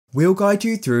We'll guide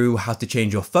you through how to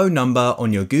change your phone number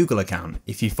on your Google account.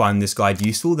 If you find this guide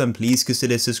useful, then please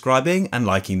consider subscribing and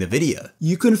liking the video.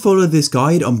 You can follow this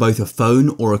guide on both a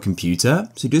phone or a computer.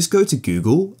 So just go to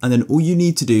Google and then all you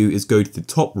need to do is go to the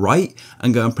top right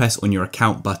and go and press on your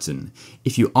account button.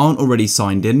 If you aren't already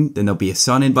signed in, then there'll be a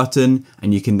sign in button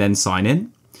and you can then sign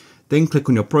in. Then click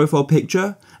on your profile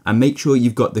picture and make sure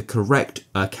you've got the correct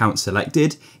account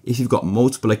selected. If you've got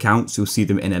multiple accounts, you'll see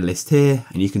them in a list here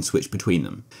and you can switch between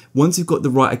them. Once you've got the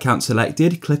right account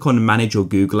selected, click on Manage Your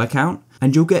Google Account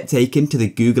and you'll get taken to the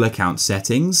Google account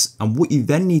settings. And what you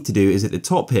then need to do is at the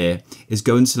top here is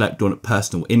go and select on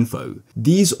personal info.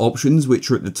 These options,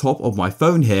 which are at the top of my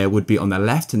phone here, would be on the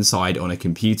left hand side on a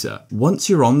computer. Once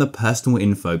you're on the personal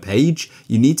info page,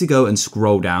 you need to go and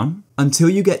scroll down until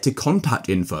you get to contact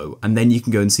info, and then you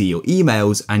can go and see your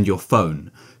emails and your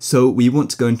phone. So we want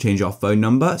to go and change our phone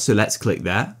number, so let's click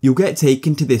there. You'll get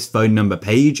taken to this phone number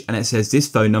page and it says this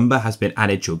phone number has been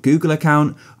added to your Google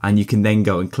account, and you can then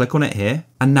go and click on it here.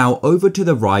 And now over to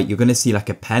the right, you're going to see like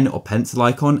a pen or pencil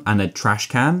icon and a trash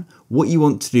can. What you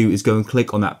want to do is go and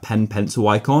click on that pen pencil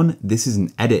icon. This is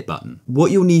an edit button.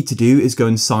 What you'll need to do is go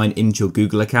and sign into your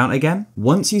Google account again.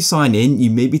 Once you sign in, you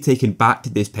may be taken back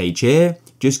to this page here.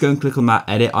 Just go and click on that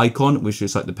edit icon, which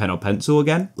is like the pen or pencil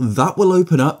again. That will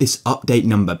open up this update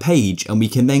number page, and we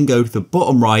can then go to the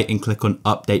bottom right and click on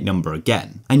update number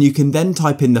again. And you can then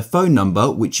type in the phone number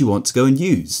which you want to go and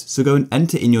use. So go and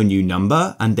enter in your new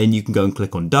number, and then you can go and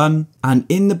click on done. And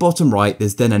in the bottom right,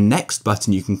 there's then a next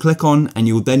button you can click on, and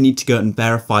you'll then need to go and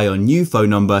verify your new phone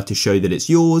number to show that it's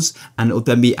yours, and it'll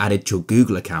then be added to your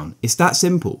Google account. It's that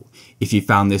simple. If you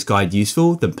found this guide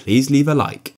useful, then please leave a like.